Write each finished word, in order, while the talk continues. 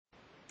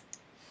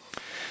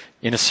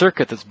In a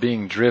circuit that's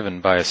being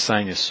driven by a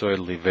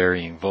sinusoidally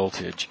varying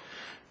voltage,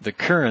 the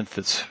current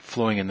that's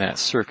flowing in that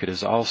circuit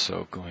is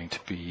also going to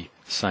be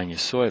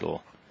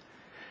sinusoidal.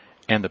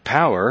 And the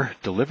power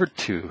delivered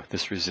to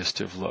this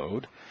resistive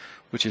load,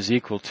 which is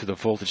equal to the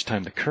voltage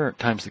times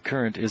the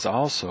current, is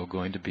also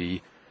going to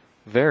be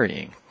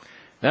varying.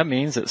 That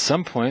means at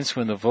some points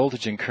when the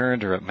voltage and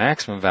current are at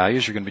maximum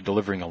values, you're going to be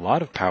delivering a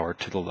lot of power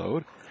to the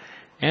load.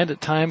 And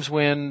at times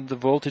when the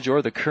voltage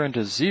or the current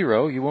is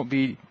zero,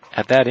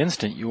 at that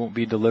instant, you won't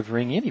be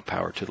delivering any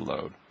power to the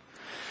load.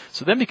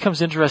 So then it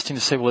becomes interesting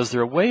to say, well, is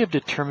there a way of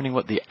determining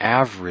what the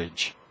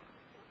average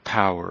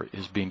power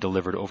is being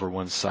delivered over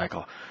one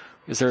cycle?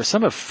 Is there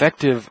some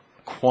effective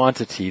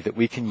quantity that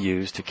we can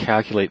use to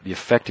calculate the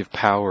effective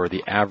power or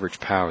the average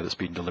power that's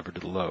being delivered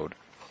to the load?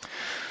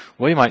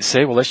 Well, you might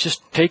say, well, let's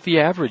just take the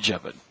average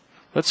of it.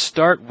 Let's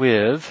start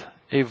with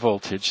a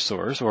voltage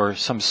source or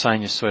some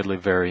sinusoidally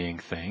varying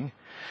thing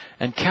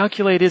and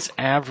calculate its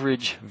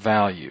average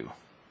value.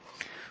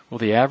 Well,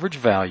 the average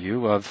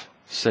value of,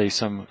 say,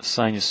 some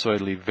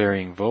sinusoidally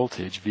varying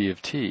voltage, V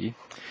of t,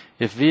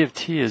 if V of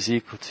t is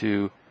equal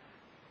to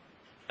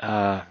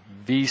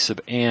V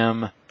sub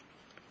m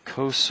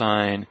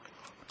cosine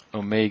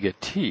omega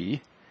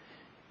t,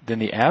 then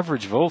the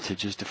average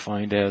voltage is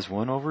defined as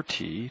 1 over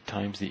t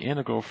times the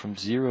integral from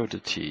 0 to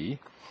t,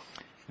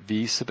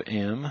 V sub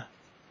m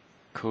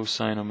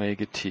cosine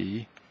omega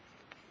t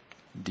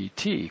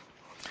dt.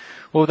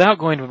 Well, without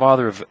going to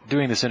bother of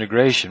doing this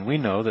integration, we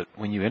know that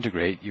when you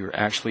integrate, you're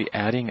actually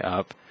adding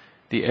up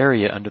the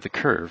area under the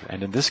curve.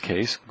 And in this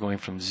case, going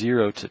from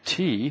 0 to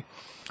t,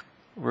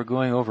 we're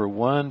going over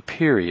one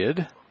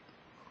period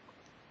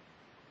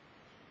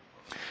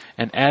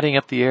and adding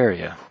up the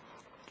area.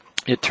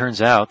 It turns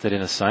out that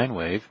in a sine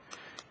wave,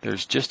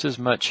 there's just as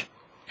much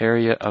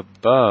area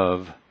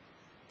above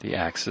the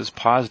axis,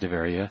 positive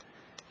area,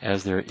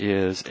 as there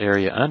is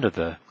area under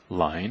the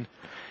line.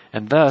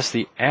 And thus,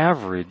 the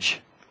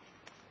average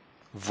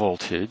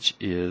voltage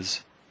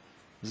is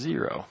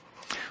 0.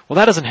 Well,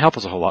 that doesn't help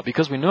us a whole lot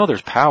because we know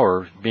there's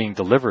power being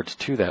delivered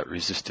to that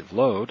resistive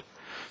load,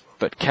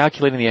 but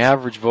calculating the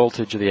average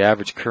voltage or the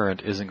average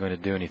current isn't going to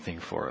do anything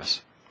for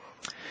us.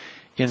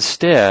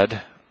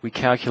 Instead, we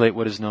calculate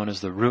what is known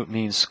as the root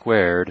mean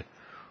squared,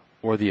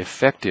 or the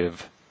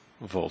effective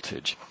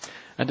voltage.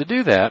 And to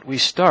do that, we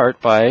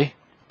start by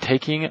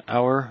taking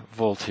our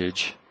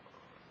voltage,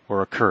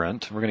 or a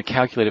current, we're going to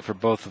calculate it for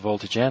both the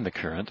voltage and the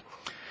current,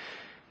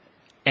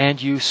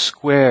 and you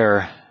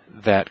square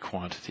that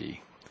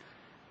quantity.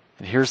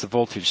 And here's the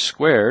voltage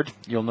squared.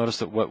 You'll notice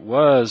that what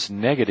was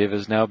negative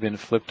has now been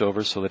flipped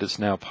over so that it's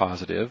now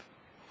positive.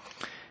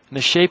 And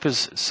the shape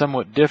is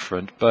somewhat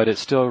different, but it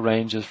still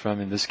ranges from,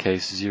 in this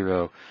case,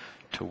 0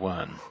 to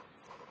 1.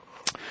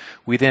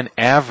 We then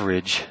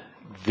average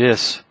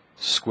this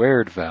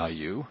squared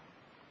value,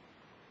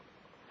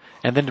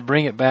 and then to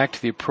bring it back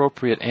to the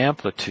appropriate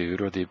amplitude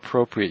or the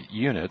appropriate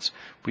units,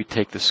 we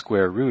take the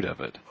square root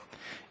of it.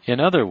 In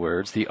other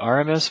words, the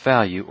RMS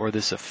value, or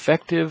this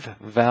effective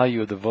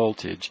value of the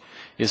voltage,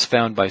 is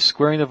found by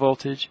squaring the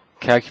voltage,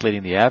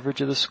 calculating the average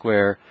of the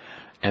square,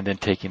 and then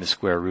taking the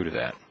square root of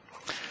that.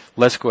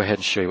 Let's go ahead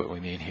and show you what we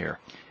mean here.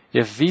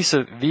 If V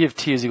of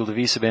t is equal to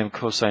V sub m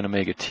cosine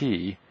omega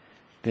t,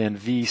 then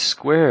V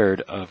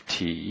squared of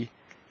t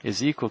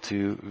is equal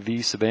to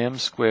V sub m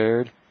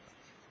squared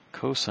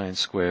cosine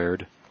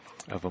squared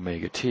of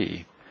omega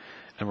t.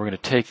 And we're going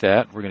to take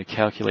that, we're going to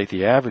calculate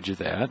the average of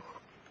that,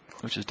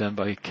 which is done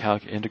by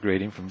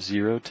integrating from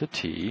 0 to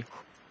t.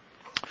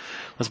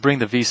 Let's bring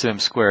the V sub m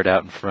squared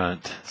out in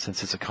front,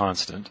 since it's a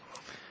constant.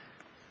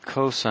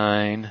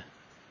 Cosine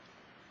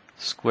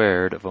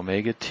squared of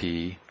omega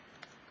t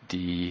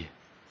dt.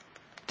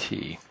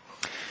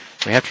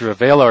 We have to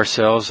avail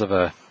ourselves of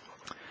a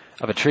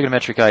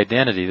trigonometric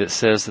identity that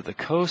says that the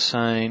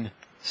cosine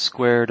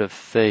squared of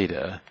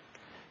theta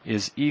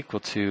is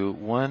equal to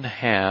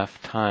 1/2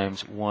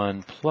 times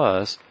 1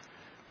 plus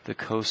the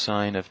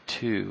cosine of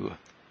 2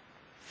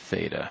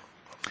 theta.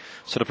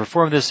 So to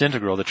perform this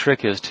integral, the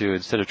trick is to,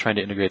 instead of trying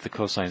to integrate the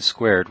cosine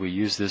squared, we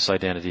use this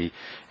identity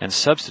and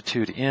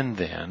substitute in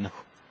then,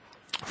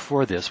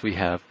 for this we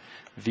have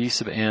V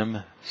sub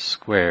m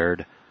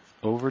squared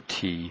over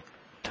t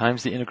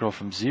times the integral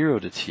from 0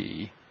 to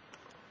t,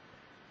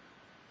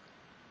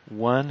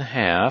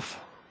 1/2,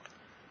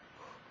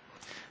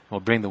 we'll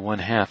bring the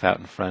 1/2 out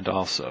in front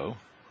also,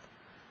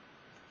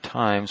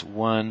 times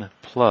 1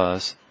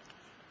 plus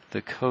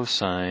the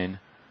cosine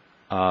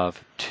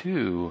of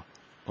 2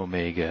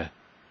 omega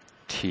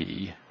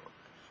t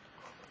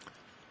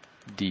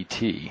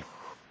dt.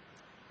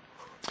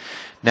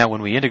 Now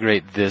when we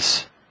integrate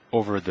this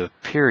over the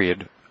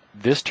period,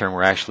 this term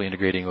we're actually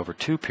integrating over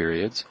 2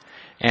 periods,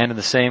 and in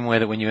the same way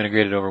that when you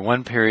integrate it over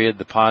 1 period,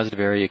 the positive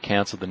area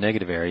canceled the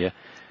negative area,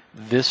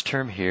 this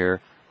term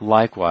here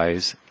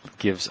likewise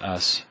gives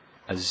us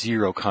a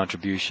 0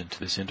 contribution to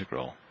this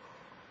integral.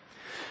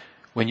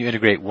 When you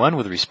integrate 1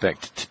 with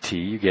respect to t,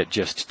 you get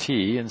just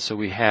t, and so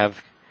we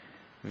have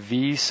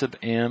V sub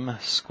m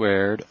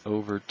squared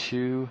over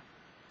 2t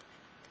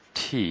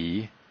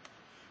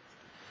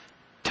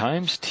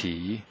times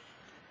t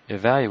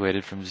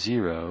evaluated from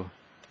 0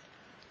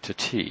 to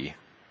t.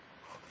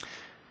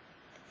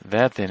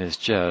 That then is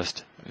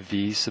just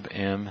v sub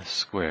m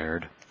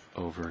squared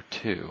over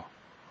 2.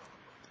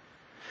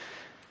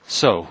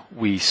 So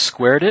we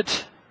squared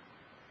it,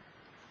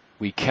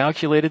 we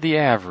calculated the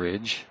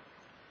average.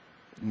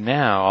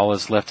 Now all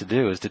that's left to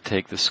do is to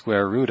take the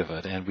square root of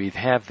it, and we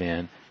have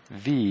then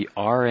v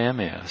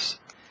RMS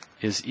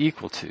is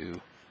equal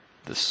to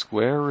the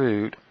square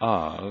root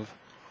of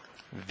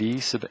v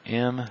sub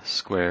m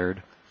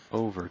squared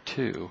over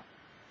 2.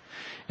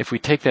 If we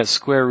take that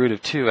square root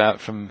of 2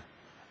 out from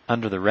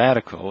under the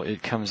radical,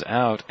 it comes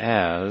out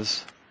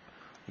as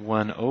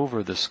 1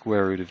 over the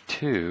square root of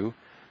 2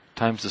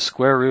 times the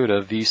square root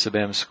of v sub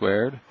m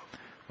squared.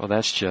 Well,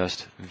 that's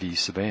just v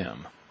sub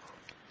m.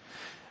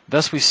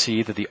 Thus we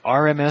see that the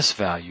RMS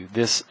value,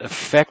 this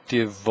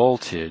effective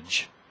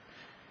voltage,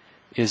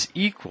 is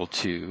equal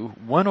to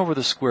 1 over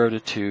the square root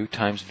of 2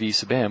 times v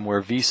sub m,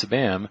 where v sub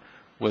m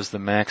was the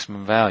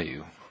maximum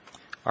value,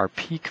 our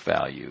peak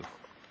value.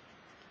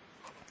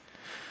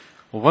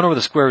 Well, 1 over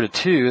the square root of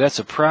 2, that's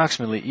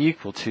approximately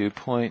equal to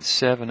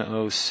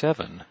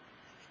 0.707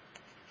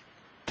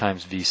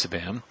 times v sub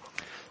m.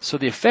 So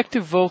the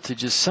effective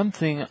voltage is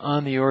something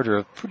on the order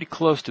of pretty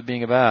close to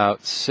being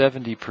about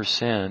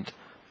 70%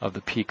 of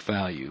the peak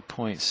value,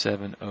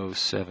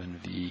 0.707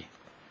 V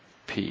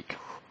peak.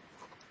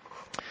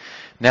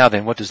 Now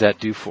then, what does that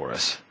do for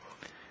us?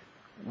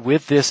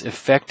 With this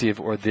effective,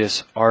 or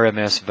this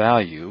RMS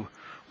value,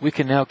 we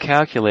can now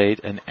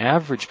calculate an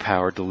average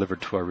power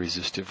delivered to our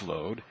resistive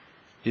load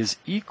is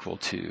equal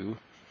to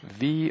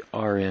V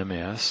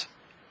RMS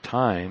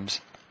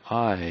times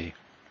I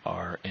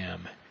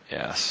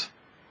RMS.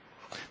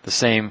 The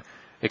same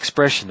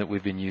expression that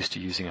we've been used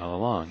to using all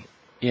along.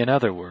 In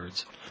other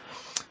words,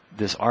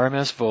 this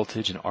RMS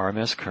voltage and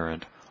RMS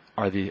current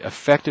are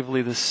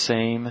effectively the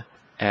same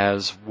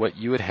as what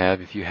you would have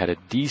if you had a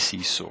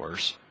DC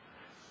source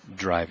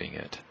driving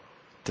it.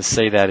 To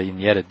say that in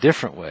yet a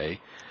different way,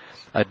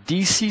 a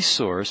DC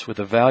source with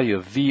a value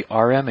of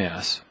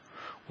VRMS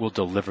will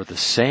deliver the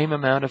same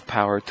amount of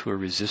power to a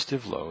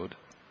resistive load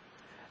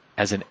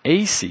as an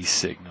AC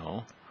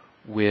signal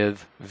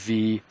with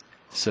V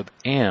sub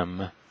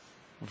M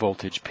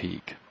voltage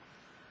peak.